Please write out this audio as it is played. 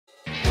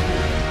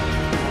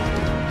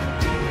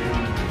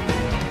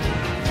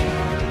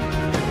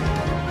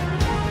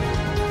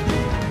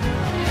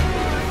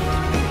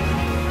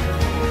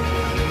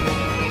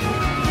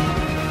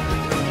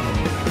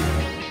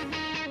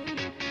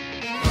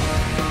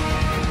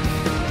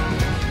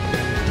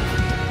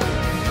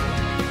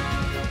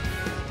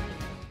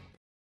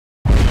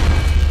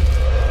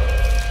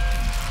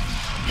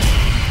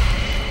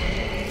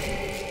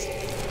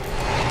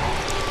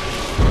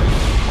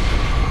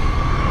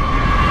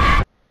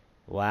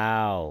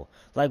Wow.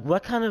 Like,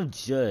 what kind of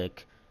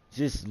jerk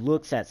just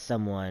looks at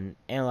someone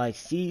and, like,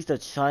 sees they're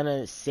trying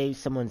to save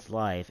someone's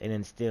life and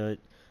then still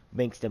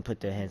makes them put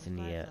their hands in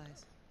the air?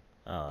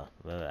 Oh,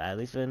 well, at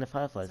least we're in the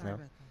Fireflies Sorry now.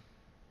 about that.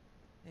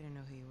 They didn't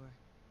know who you were.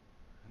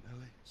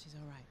 Lily? She's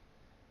alright.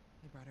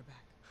 They brought her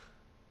back.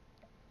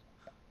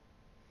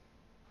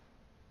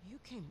 You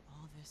came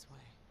all this way.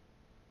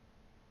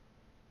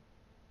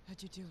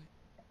 How'd you do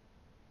it?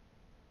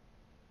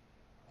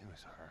 It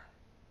was her.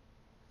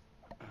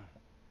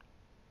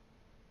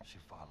 She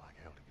fought like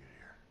hell to get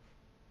here.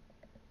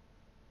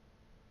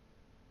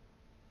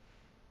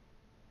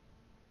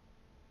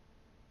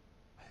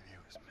 Maybe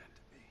it was meant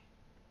to be.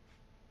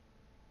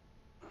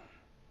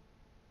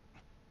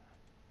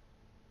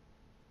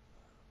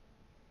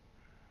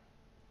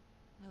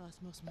 I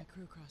lost most of my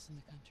crew crossing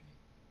the country.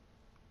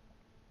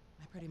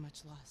 I pretty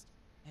much lost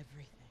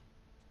everything.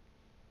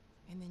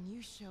 And then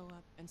you show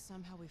up and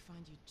somehow we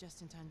find you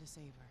just in time to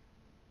save her.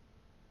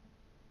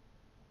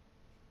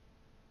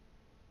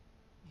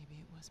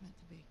 Maybe it was meant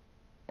to be.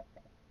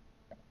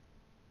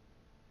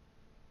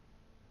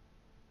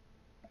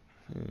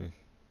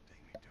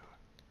 Take me to her.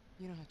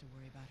 You don't have to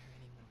worry about her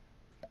anymore.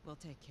 We'll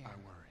take care I of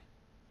her. worry.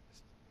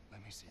 Just let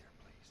me see her,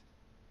 please.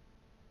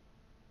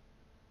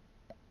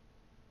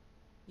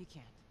 You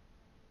can't.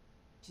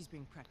 She's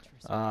being prepped for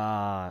surgery.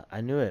 Ah,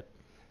 I knew it.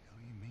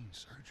 What do you mean,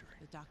 surgery?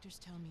 The doctors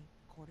tell me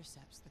the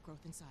cordyceps, the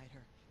growth inside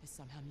her, is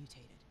somehow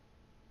mutated.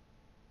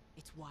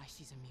 It's why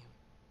she's immune.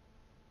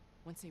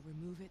 Once they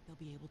remove it, they'll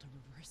be able to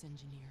reverse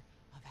engineer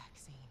a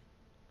vaccine.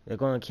 They're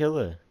gonna kill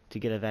her to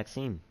get a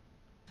vaccine.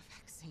 A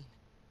vaccine?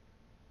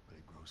 But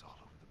it grows all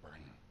over the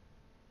brain.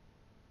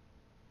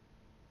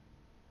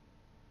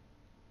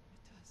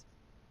 It does.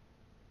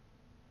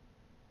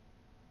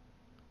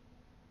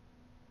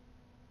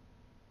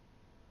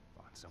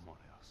 Find someone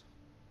else.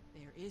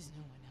 There is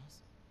no one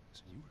else.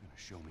 So you were gonna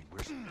show me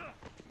where she...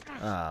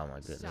 Oh my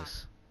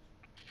goodness.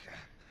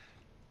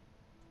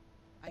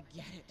 I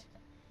get it.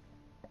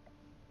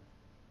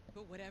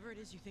 But whatever it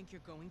is you think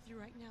you're going through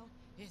right now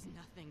is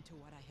nothing to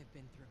what I have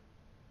been through.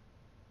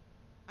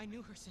 I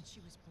knew her since she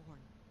was born.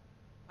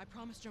 I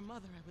promised her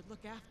mother I would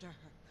look after her.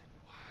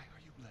 Then why are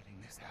you letting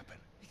this happen?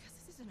 Because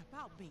this isn't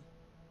about me,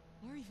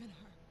 or even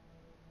her.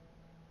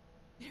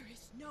 There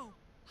is no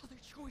other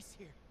choice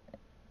here.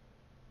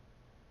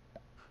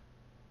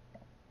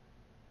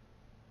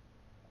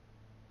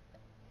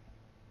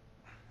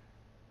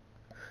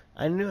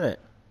 I knew it.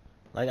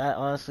 Like, I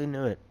honestly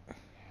knew it. Yeah,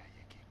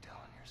 you keep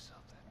telling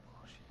yourself that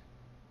bullshit.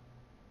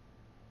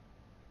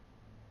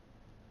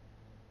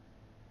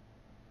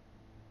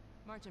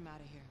 March him out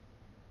of here.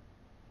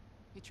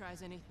 If he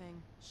tries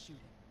anything, shoot him.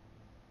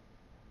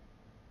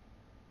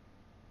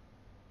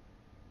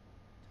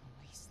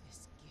 Don't waste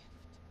this gift,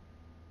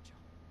 Joel.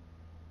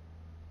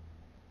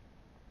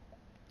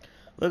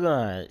 We're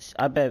gonna,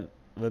 I bet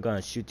we're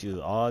gonna shoot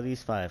through all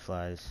these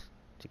fireflies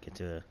to get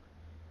to her.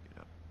 Get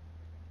up.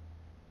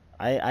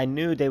 I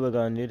knew they were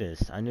gonna do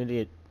this. I knew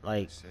they,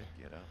 like, I said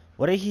get up.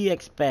 what did he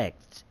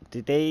expect?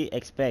 Did they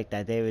expect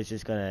that they was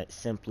just gonna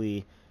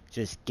simply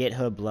just get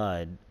her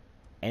blood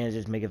and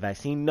just make a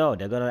vaccine? No,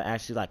 they're gonna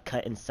actually, like,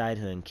 cut inside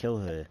her and kill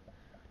her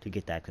to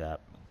get that crap.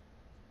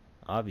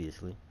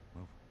 Obviously.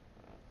 Move.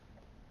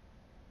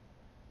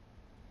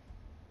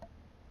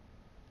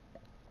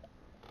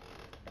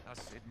 I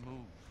said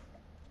move.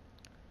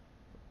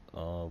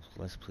 Oh,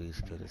 let's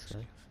please kill this guy.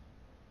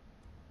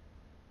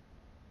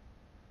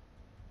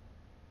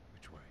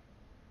 Which way?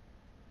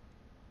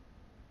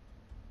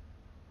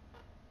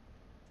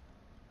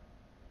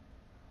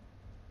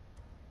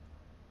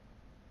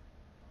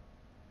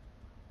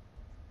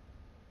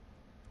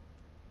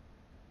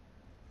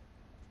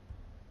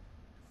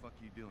 The fuck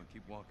are you doing?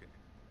 Keep walking.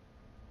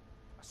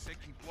 I said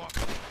keep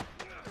walking.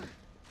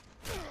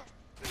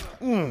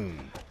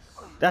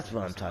 That's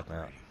what I'm talking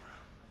about.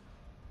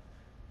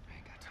 I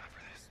ain't got time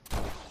for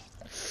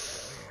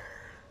this.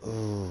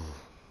 Ooh.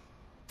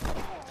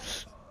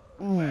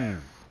 Ooh.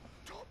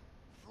 Top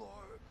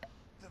floor,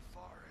 the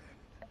far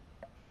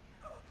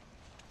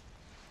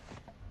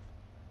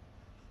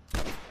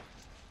end.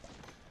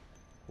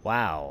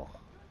 Wow.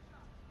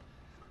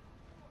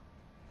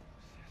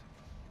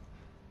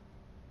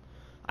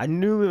 I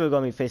knew we were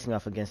gonna be facing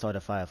off against all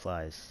the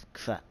fireflies.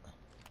 Crap.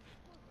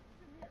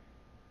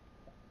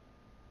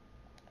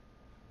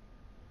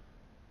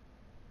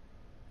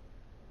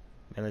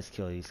 Man, let's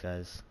kill these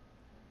guys.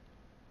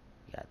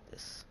 We got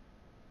this.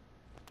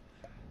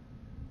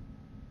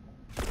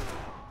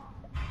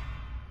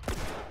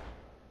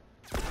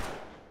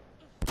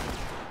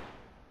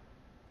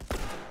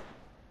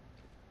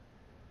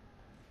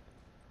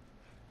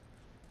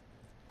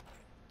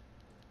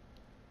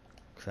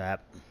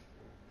 Crap.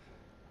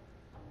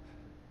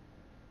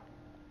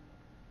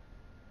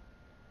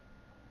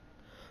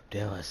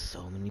 There are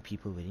so many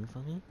people waiting for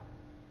me.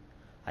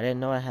 I didn't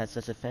know I had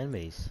such a fan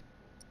base.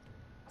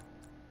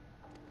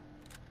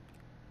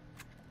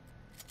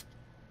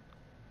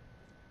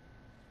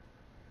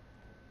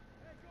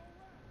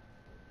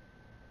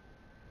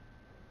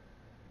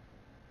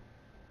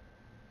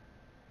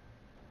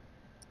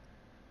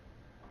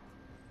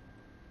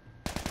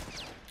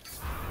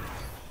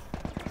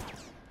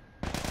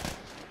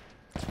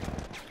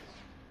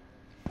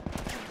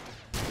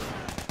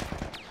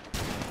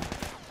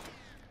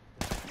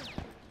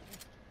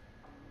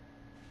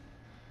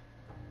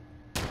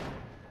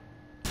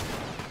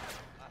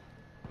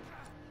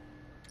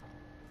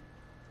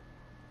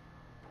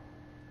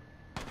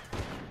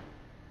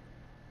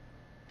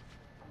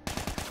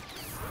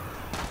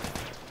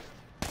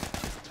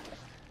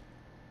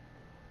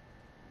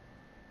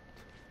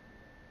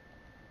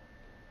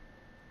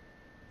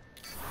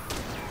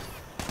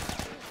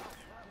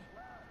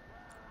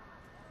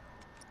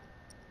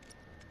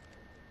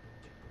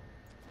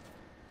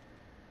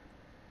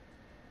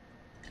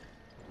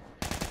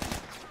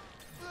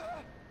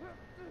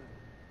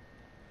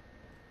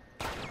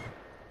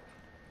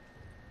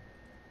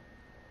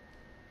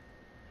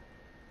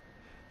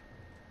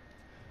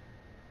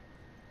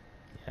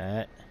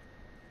 Alright.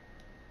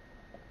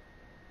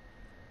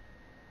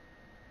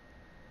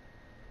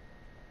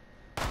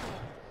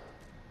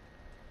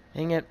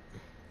 Dang it.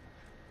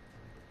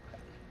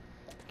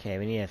 Okay,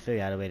 we need to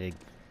figure out a way to...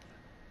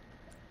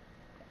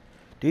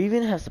 Do we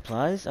even have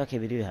supplies? Okay,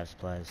 we do have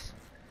supplies.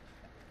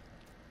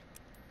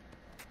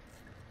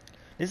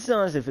 This is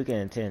honestly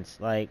freaking intense.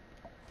 Like,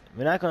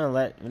 we're not gonna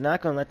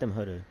let them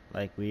hurt her.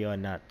 Like, we are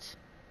not.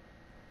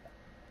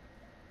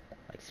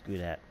 Like, screw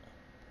that.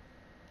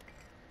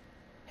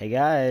 Hey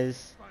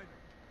guys,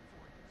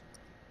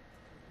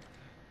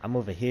 I'm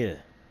over here.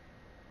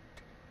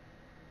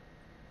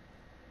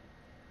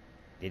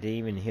 They didn't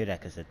even hear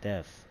that because of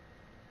death.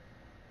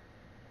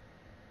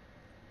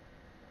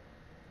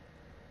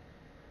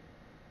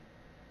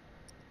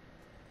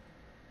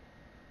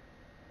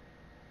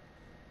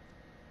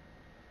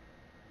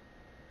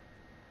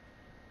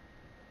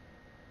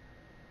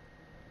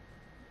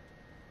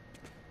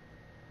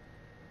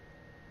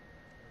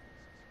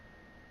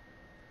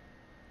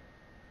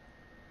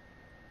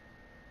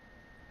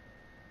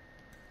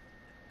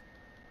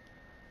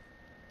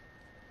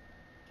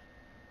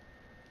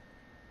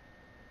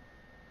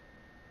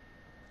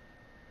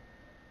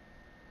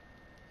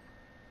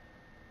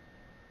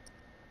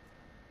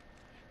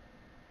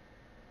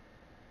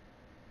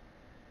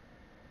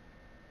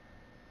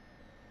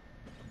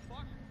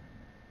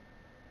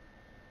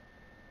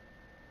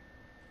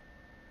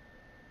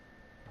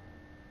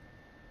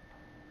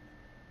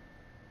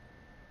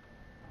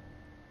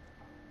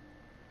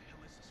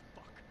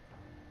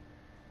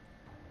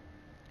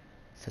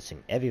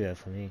 Touching everywhere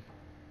for me.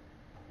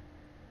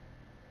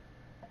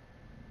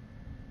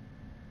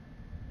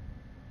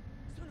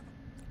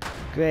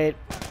 Great.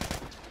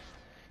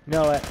 You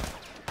know what?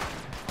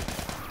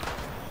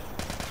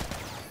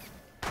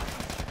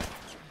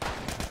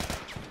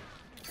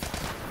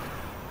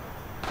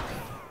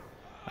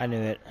 I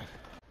knew it.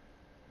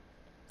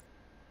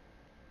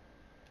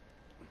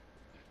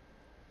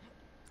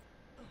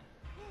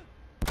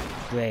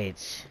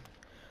 Great.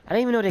 I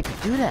didn't even know they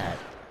could do that.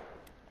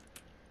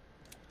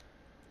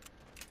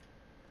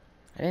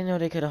 I didn't know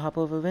they could hop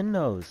over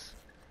windows.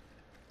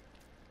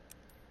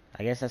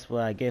 I guess that's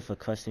what I get for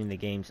questioning the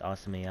game's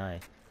awesome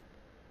AI.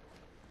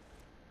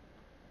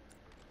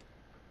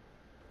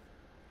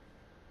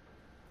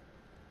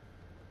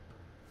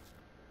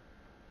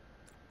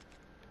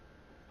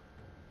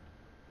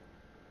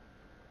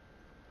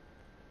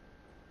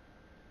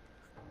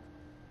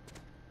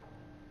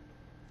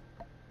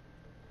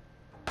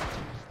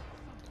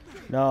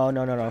 No,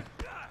 no, no, no.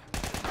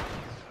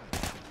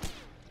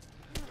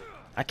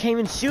 I can't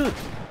even shoot.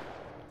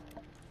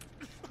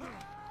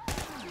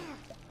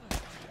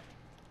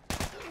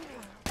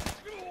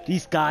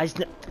 These guys,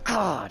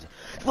 God,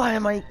 why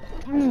am I?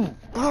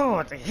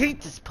 God, I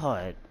hate this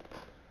part.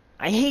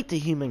 I hate the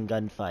human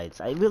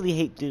gunfights. I really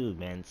hate dude,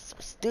 man. It's so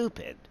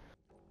stupid.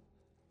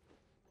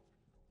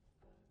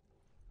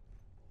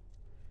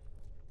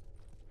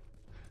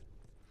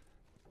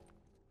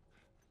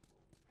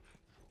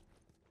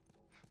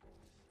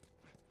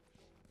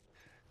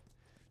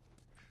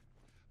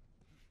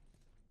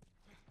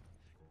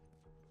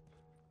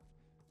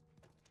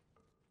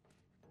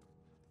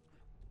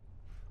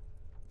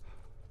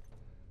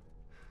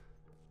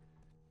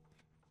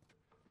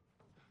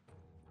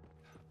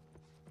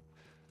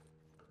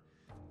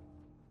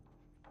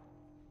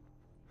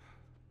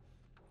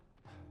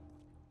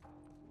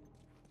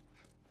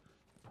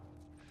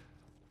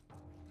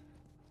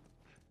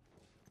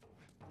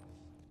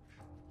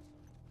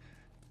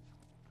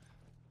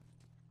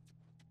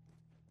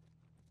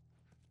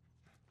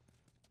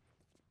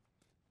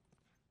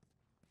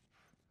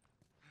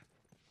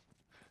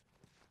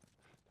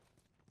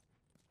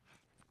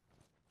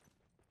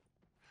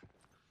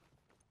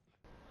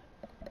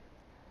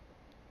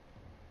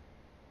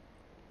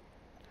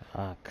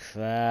 Ah,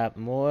 crap,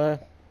 more.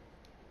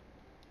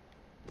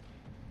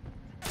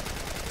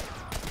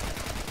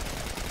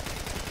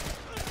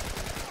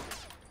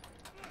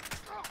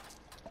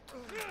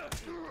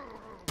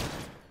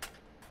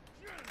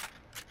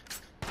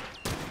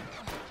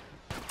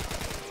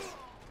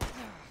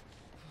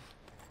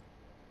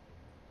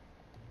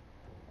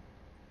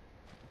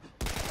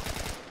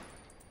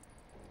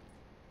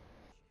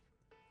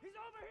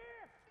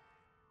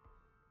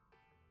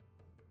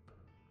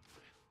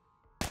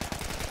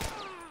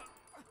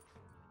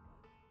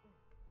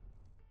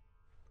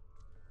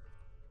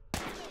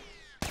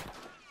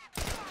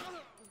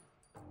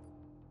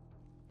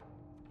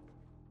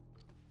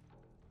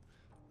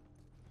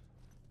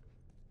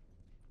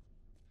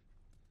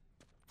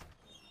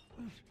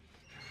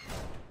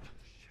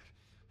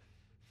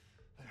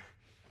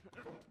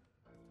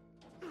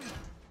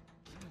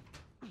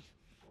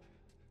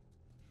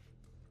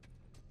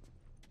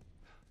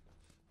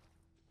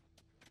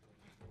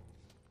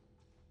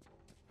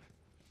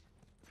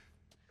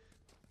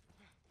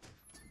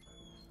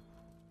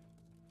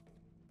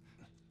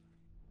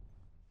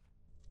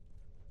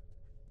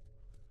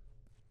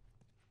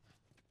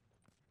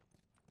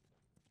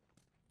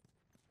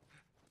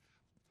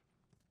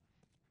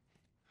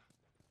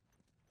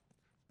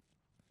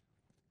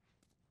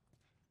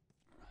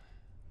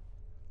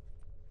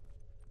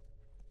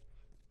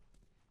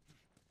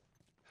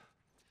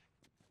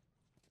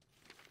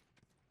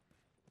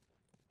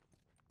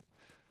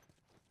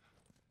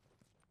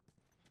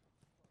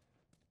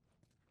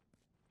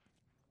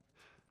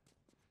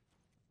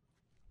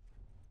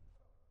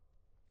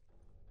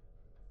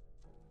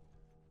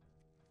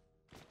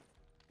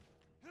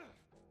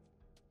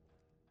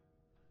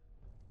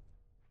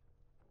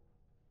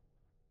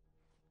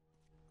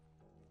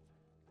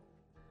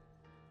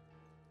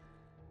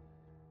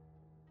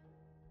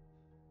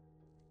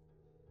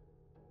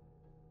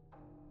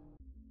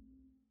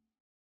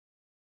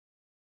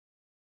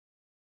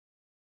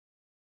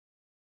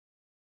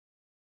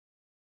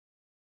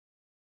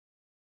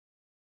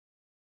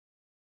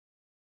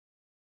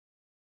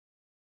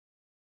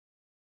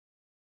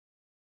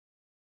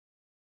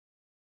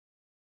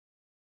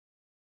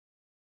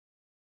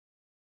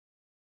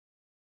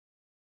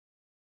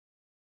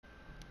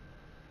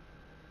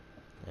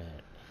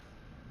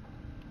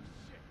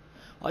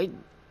 I.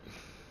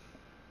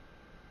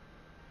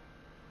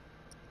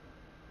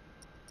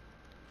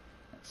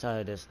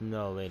 Sorry, there's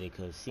no way they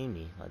could have seen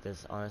me. Like,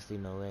 there's honestly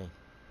no way.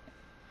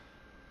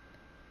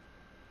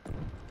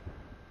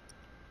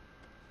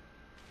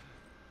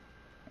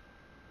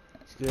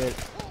 It's good.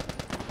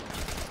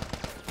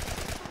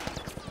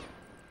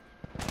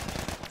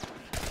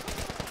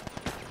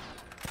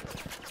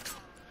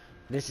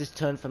 This is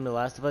turned from The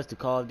Last of Us to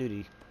Call of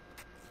Duty.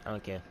 I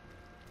don't care.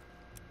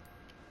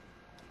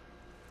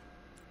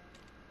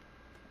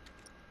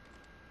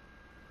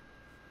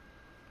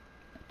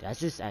 That's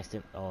just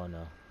accident. Oh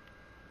no.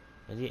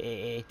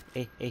 Hey.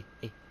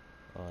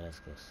 Oh, that's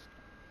close.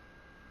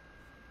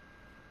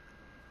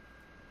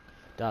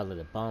 Thought I lit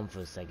a bomb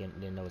for a second.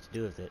 Didn't know what to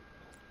do with it.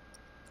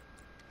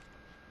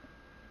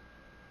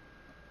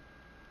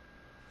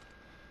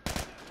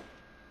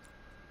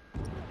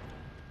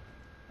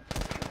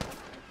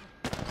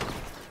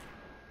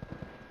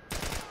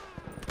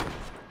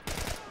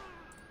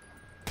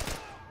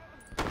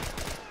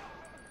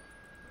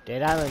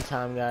 Dead Island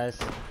time, guys.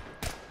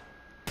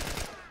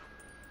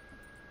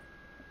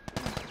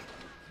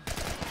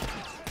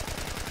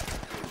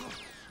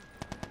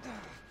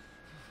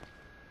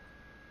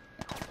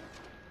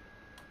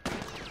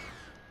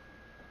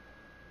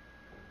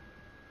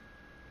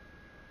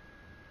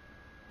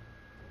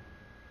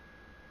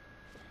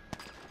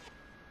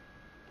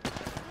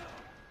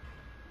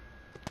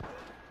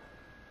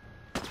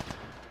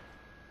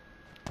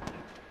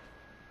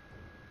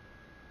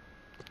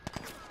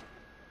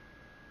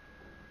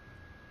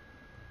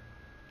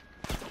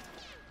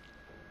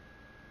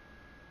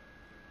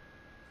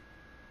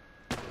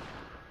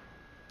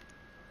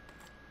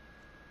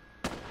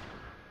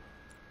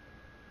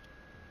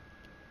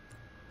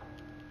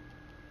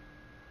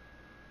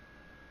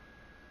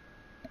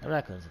 I'm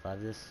not gonna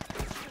survive this.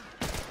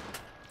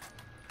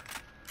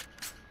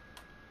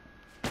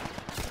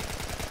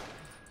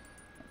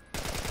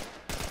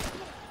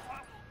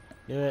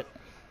 Do it.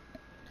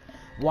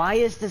 Why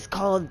is this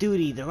Call of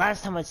Duty? The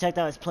last time I checked,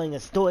 I was playing a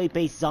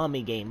story-based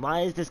zombie game.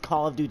 Why is this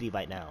Call of Duty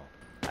right now?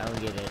 I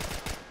don't get it.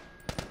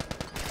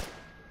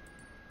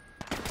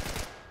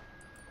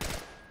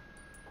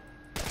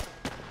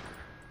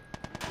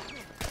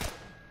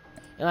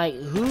 And like,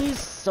 who's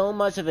so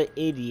much of an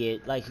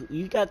idiot? Like,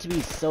 you got to be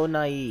so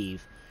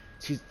naive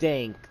to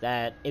think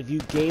that if you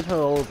gave her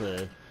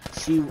over,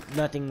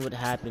 nothing would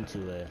happen to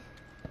her.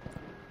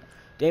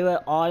 They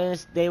were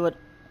honest. They would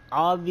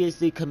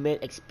obviously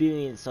commit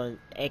experience. I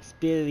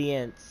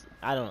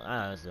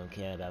honestly don't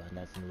care about when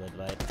that's in the word,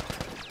 right?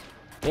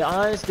 They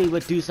honestly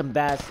would do some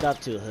bad stuff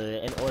to her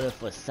in order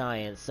for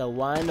science. So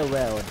why in the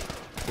world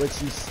would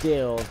you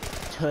still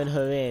turn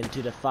her in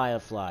to the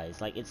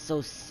Fireflies? Like, it's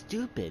so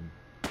stupid.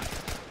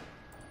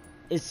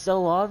 It's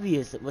so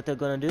obvious what they're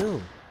gonna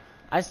do.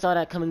 I saw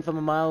that coming from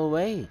a mile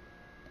away.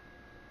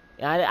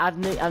 I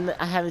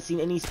haven't seen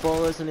any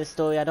spoilers in this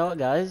story at all,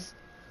 guys.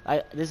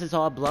 This is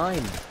all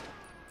blind.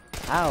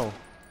 How?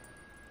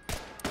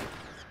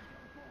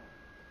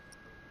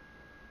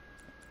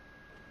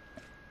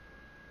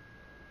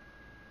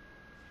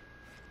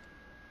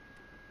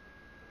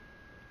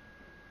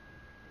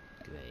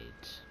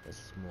 Great. This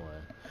is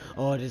more.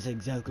 Oh, this is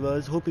exactly what I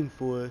was hoping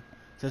for.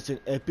 Such an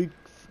epic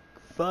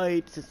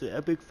fight. Such an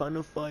epic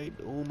final fight.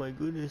 Oh my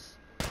goodness.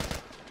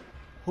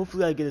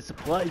 Hopefully I get a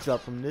supply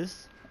drop from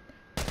this.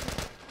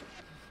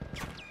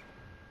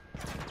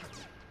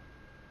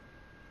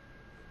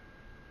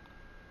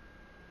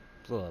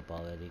 Blow up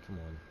already, come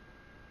on.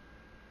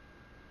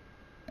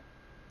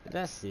 Did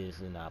that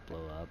seriously not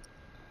blow up?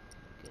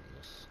 Oh,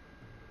 goodness.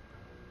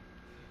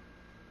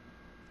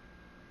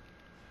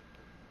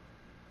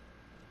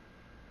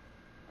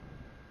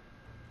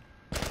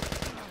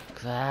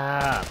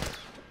 Crap!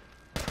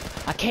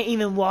 I can't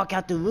even walk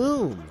out the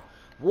room!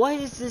 Why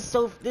is this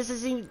so... This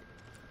isn't...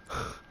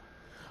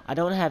 I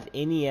don't have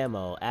any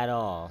ammo at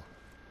all.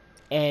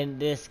 And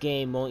this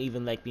game won't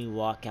even let me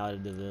walk out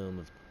of the room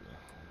of...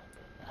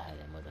 I had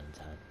ammo done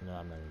time. No,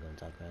 I'm not even going to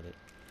talk about it.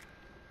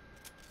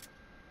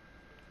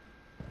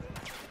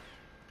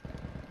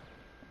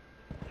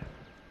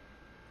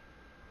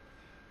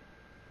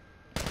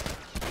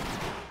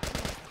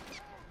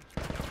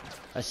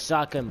 A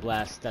shotgun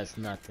blast does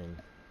nothing.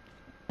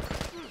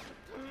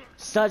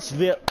 Such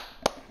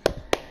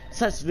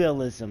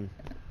realism.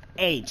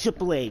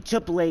 Triple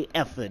A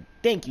effort.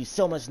 Thank you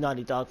so much,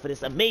 Naughty Dog, for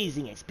this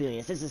amazing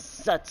experience. This is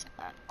such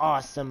an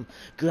awesome,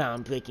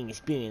 groundbreaking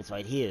experience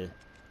right here.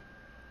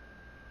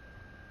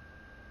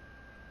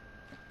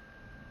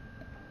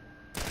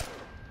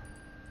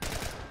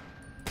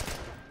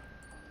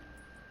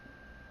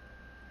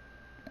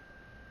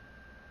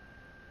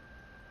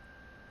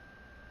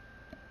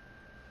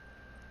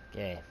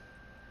 Okay.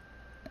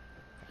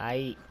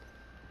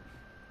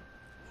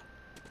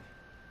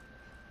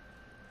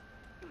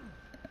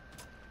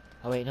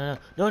 Oh wait, no,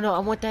 I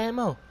want that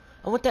ammo.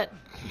 I want that.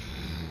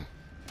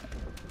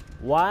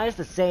 Why is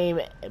the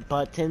same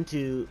button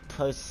to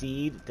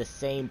proceed the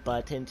same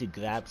button to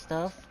grab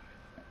stuff?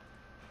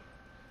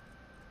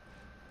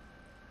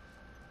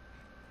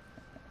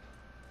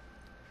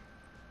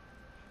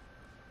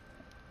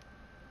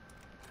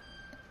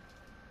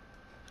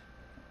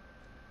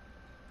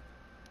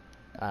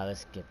 Alright,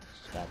 let's get the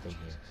crap in here.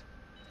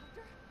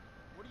 Doctor?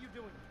 What are you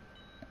doing?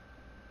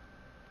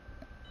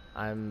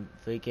 I'm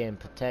freaking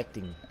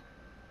protecting.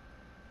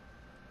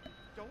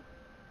 Don't come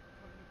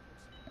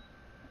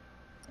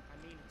any closer. I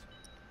mean it.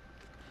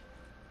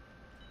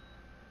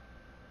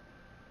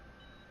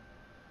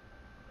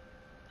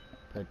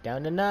 Put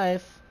down the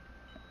knife.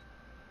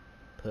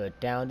 Put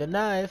down the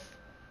knife.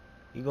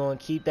 You gonna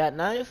keep that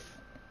knife?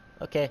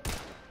 Okay. No!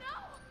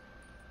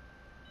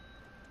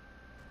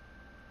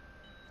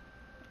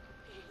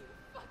 You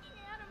fucking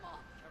animal!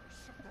 Harry,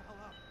 shut the hell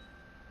up.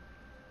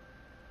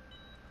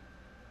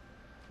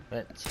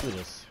 Let's do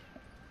this.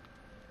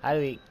 How do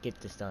we get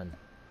this done?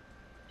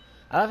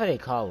 I love how they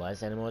call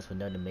us animals when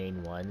they're the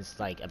main ones,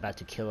 like about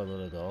to kill a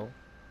little girl.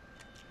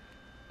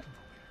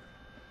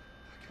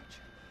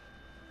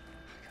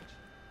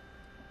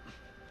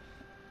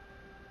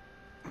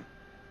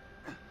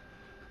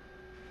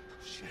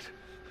 Shit.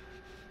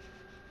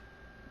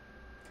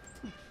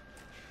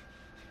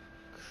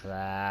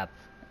 Crap.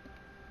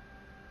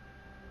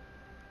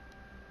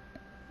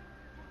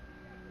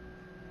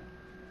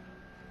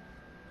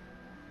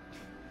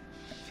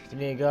 You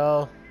need to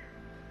go.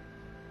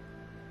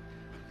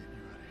 I'm getting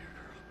you out of here,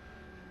 girl.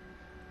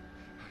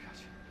 I got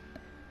you.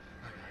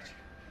 I got you.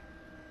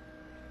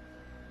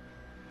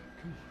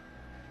 Come on.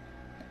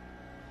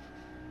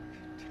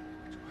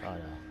 Which way? Oh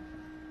no.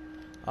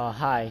 Oh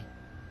hi.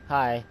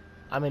 Hi.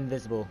 I'm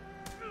invisible.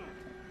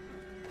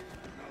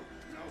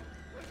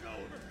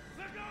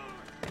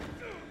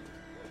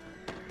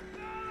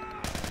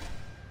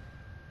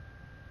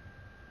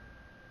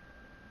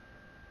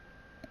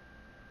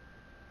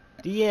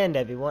 The end,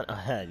 everyone.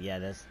 Yeah,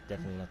 that's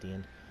definitely not the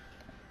end.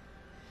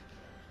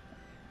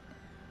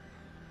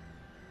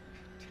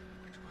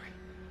 Which way?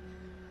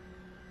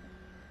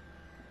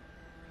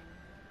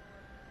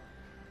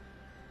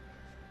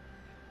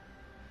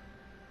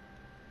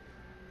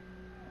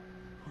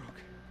 We're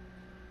okay.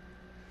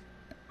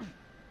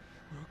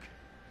 We're okay.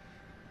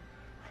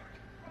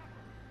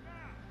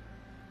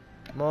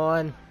 Come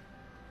on. I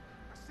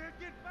said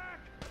get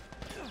back!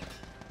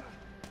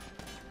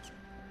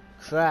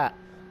 Crap.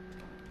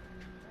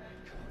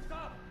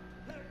 Stop!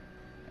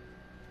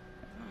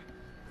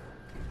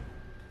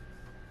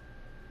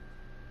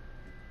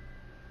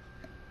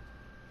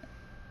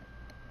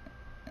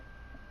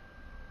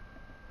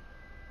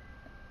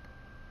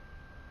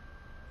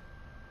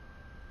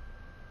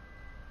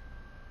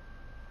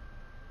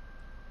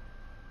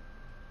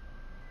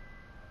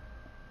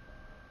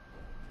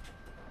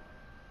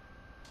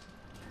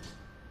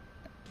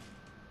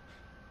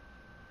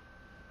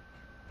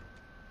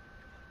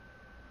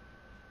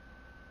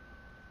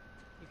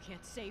 You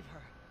can't save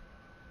her.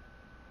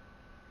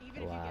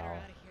 Even if you get her Wow.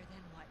 out of here, then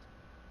what?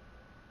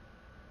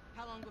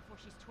 How long before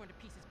she's torn to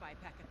pieces by a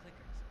pack of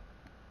clickers?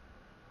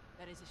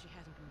 That is, if she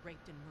hasn't been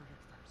raped and murdered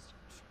first.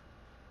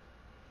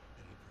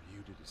 It ain't for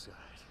you to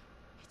decide.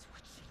 It's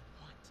what she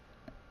wants.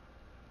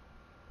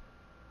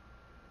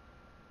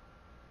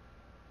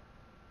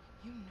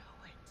 You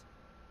know it.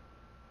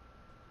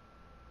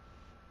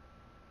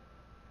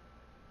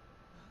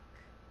 Look.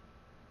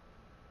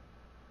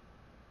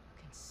 You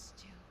can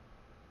still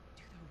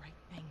do the right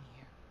thing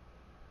here.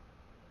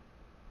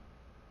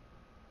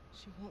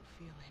 She won't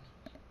feel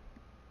anything.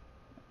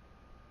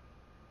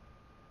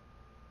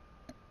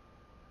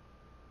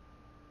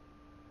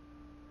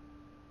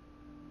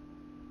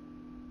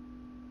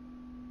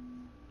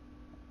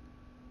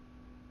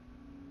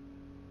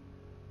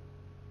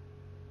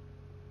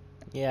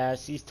 Yeah,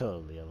 she's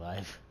totally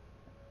alive.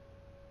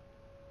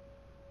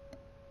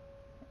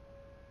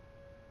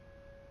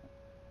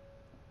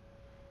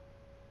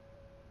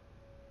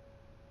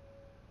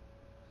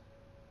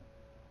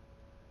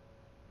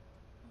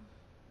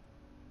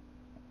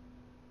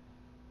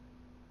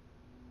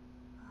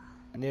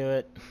 Knew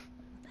it. What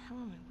the hell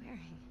am I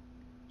wearing?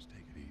 Just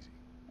take it easy.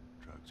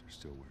 Drugs are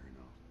still wearing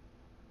off.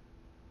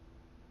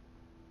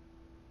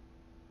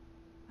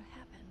 What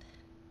happened?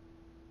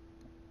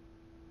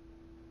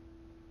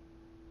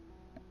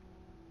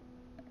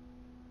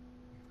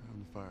 We found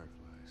the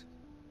fireflies.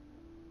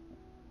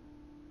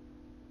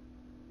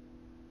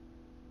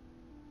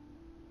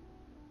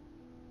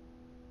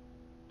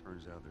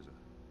 Turns out there's a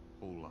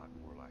whole lot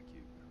more like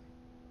you, Billy.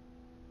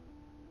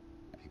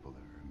 People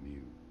that are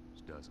immune.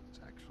 There's dozens,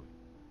 actually.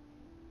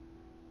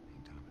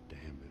 Ain't done 'em a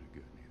damn bit of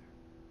good, neither.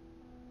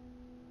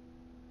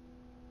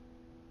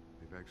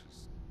 They've actually...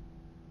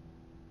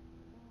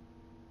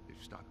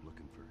 They've stopped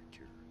looking for a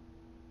cure.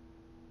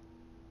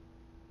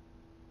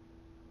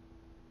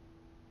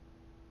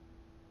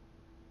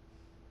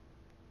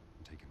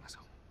 I'm taking us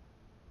home.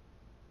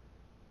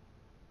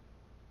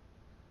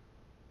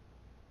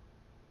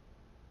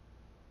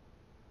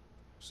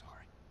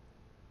 Sorry.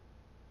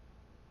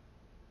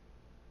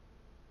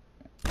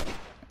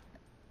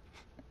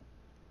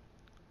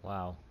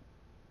 Wow.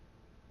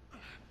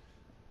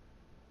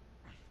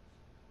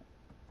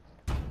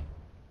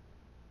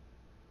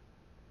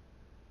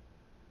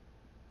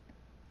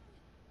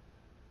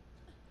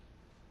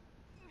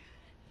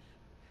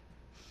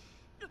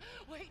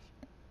 Wait!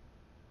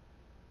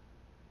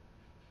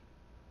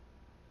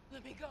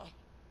 Let me go.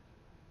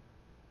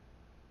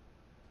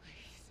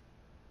 Please.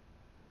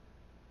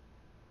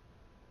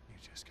 You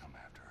just come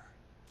after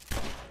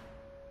her.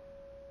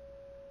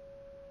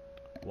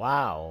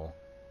 Wow.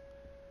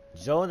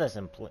 Joel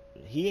doesn't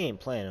he ain't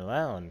playing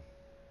around.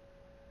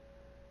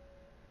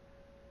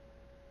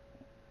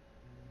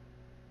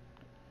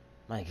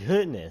 My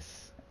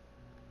goodness.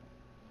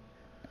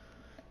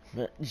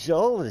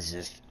 Joel is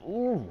just,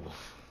 ooh.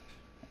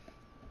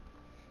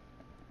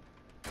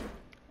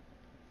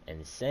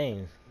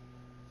 Insane.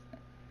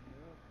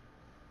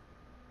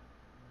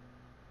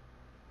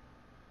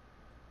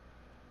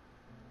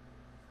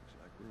 Looks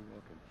like we're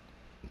looking.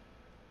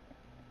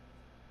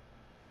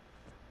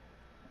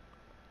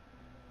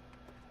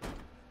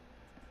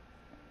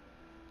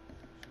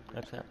 Should be a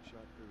Okay. straight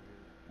shot through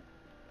here.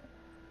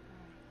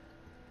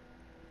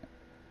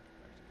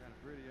 Actually kind of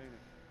pretty, ain't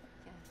it?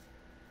 Yeah.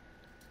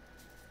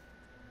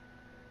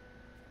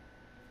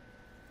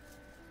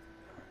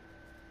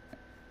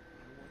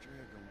 Watch your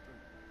head going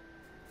through.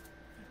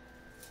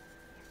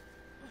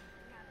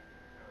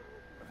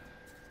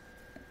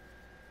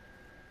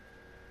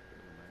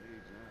 Feeling my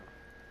age now.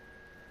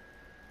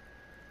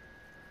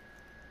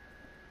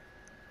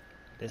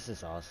 This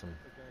is awesome. I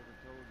don't think I ever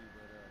told you,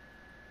 but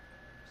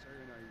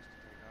Sarah and I used to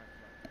take hikes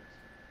like this.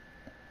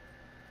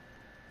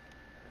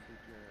 I think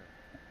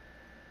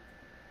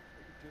I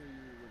could tell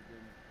you would have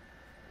been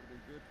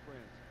good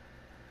friends.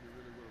 You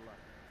really would have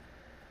liked it.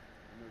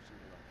 I know she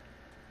would have liked it.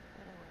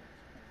 But I would.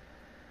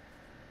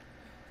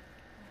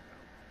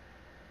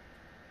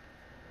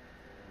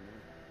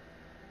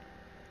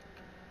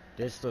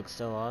 This looks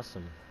so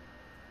awesome.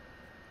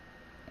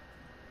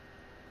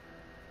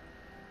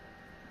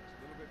 Just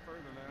a little bit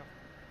further now.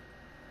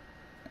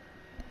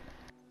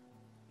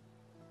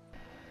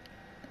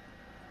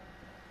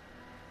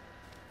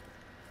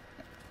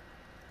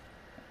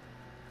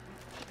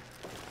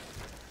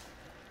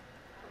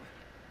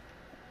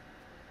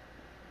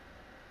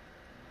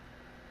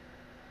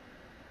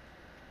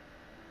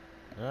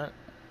 Huh? I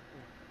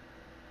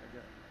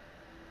got it.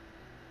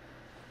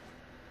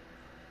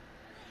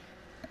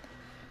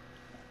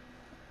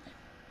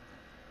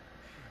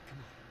 Come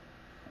on.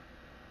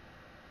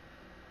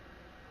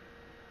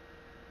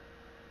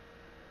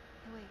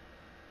 Hey, wait.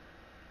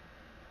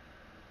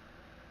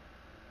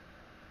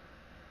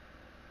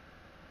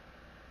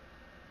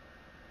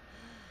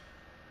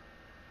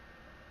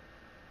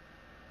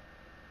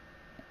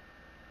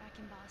 Back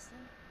in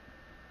Boston,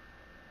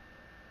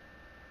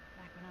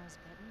 back when I was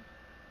bitten,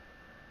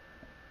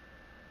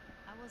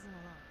 I wasn't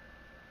alone.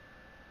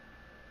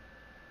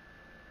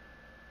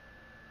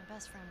 My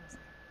best friend was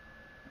there.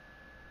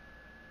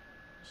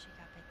 And she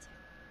got bit too.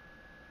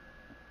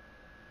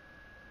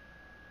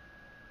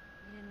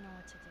 We didn't know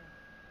what to do.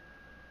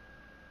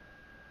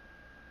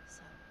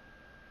 So,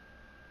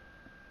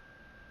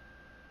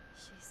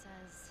 she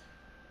says,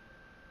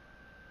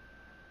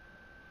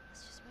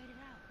 let's just wait it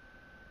out.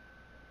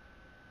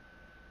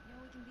 You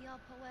know, we can be all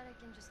poetic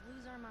and just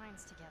lose our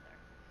minds together.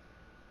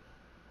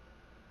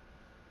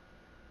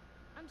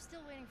 I'm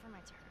still waiting for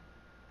my turn.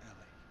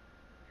 Ellie.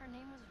 Her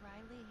name was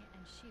Riley,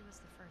 and she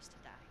was the first to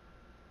die.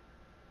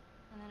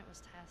 And then it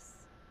was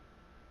Tess.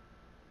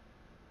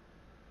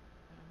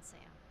 And then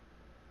Sam.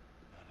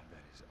 None of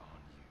that is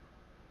on you.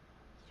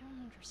 You don't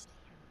understand.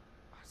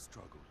 I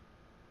struggled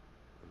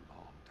a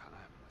long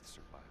time with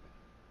surviving.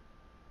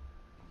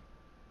 And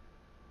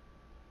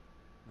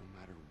no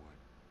matter what,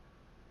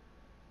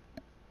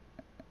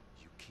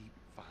 you keep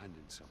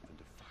finding something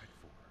to fight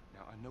for.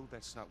 Now, I know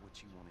that's not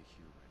what you want to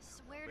hear right now.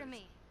 Swear to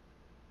me.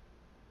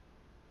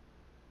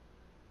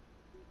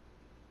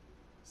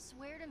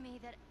 Swear to me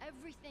that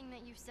everything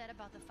that you said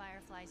about the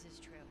Fireflies is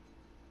true.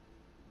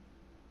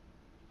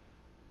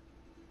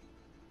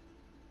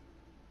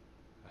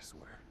 I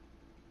swear.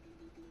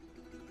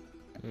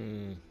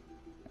 Hmm.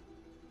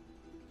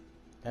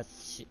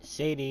 That's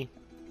shady.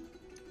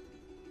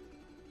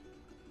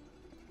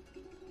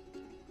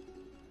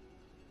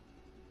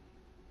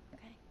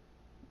 Okay?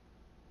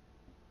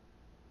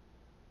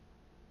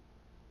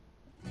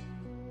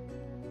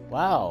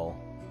 Wow.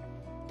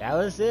 That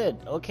was it.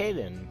 Okay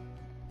then.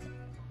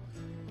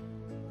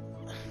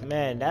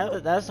 Man,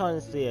 that's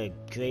honestly a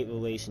great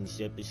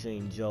relationship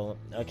between Joel.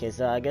 Okay,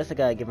 so I guess I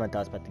gotta give my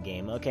thoughts about the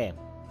game. Okay.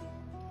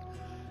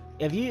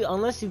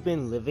 Unless you've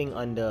been living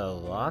under a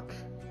rock,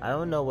 I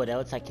don't know what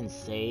else I can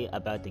say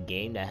about the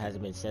game that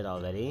hasn't been said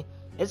already.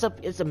 It's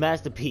a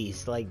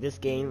masterpiece. Like, this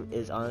game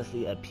is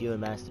honestly a pure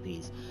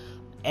masterpiece.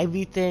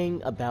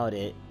 Everything about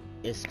it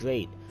is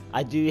great.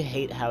 I do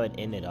hate how it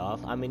ended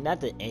off. I mean, not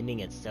the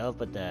ending itself,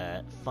 but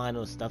the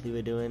final stuff we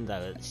were doing,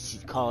 the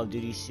Call of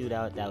Duty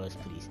shootout, that was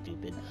pretty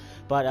stupid.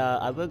 But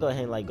I will go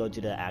ahead and like go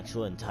to the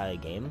actual entire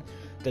game.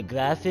 The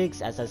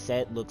graphics, as I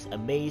said, looks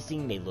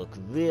amazing. They look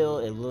real.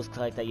 It looks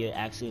like that you're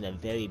actually in a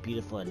very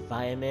beautiful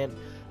environment.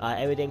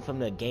 Everything from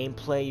the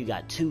gameplay, you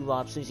got two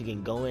options. You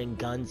can go in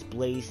guns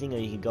blazing, or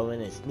you can go in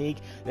and sneak.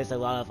 There's a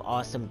lot of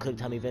awesome quick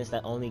time events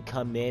that only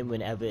come in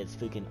whenever it's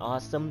freaking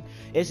awesome.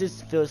 It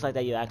just feels like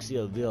that you're actually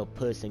a real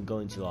person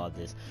going through all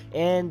this.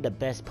 And the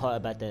best part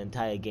about the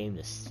entire game,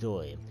 the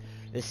story.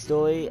 The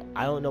story,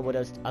 I don't know what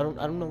else. I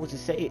don't know what to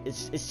say.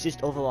 It's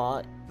just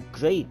overall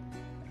great.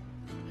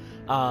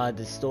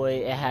 The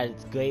story, it had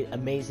great,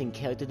 amazing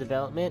character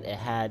development. It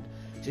had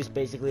just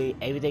basically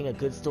everything a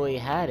good story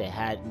had. It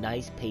had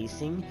nice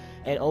pacing,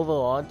 and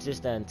overall,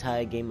 just the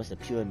entire game was a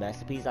pure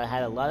masterpiece. I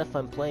had a lot of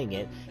fun playing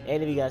it.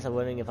 And if you guys are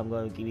wondering if I'm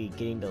going to be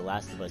getting The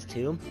Last of Us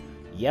 2,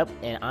 yep,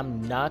 and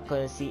I'm not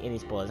going to see any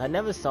spoilers. I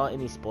never saw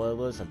any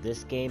spoilers of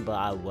this game, but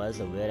I was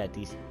aware that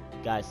these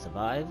guys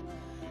survived.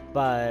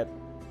 But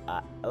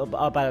oh,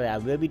 by the way, I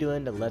will be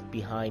doing the Left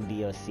Behind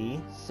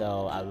DLC,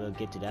 so I will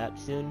get to that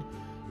soon.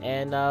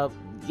 And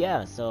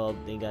yeah, so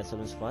thank you guys so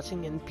much for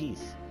watching, and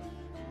peace.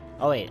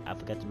 Oh wait, I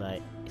forgot to my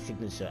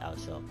signature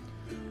outro.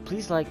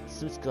 Please like,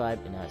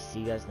 subscribe, and I'll see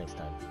you guys next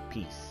time.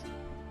 Peace.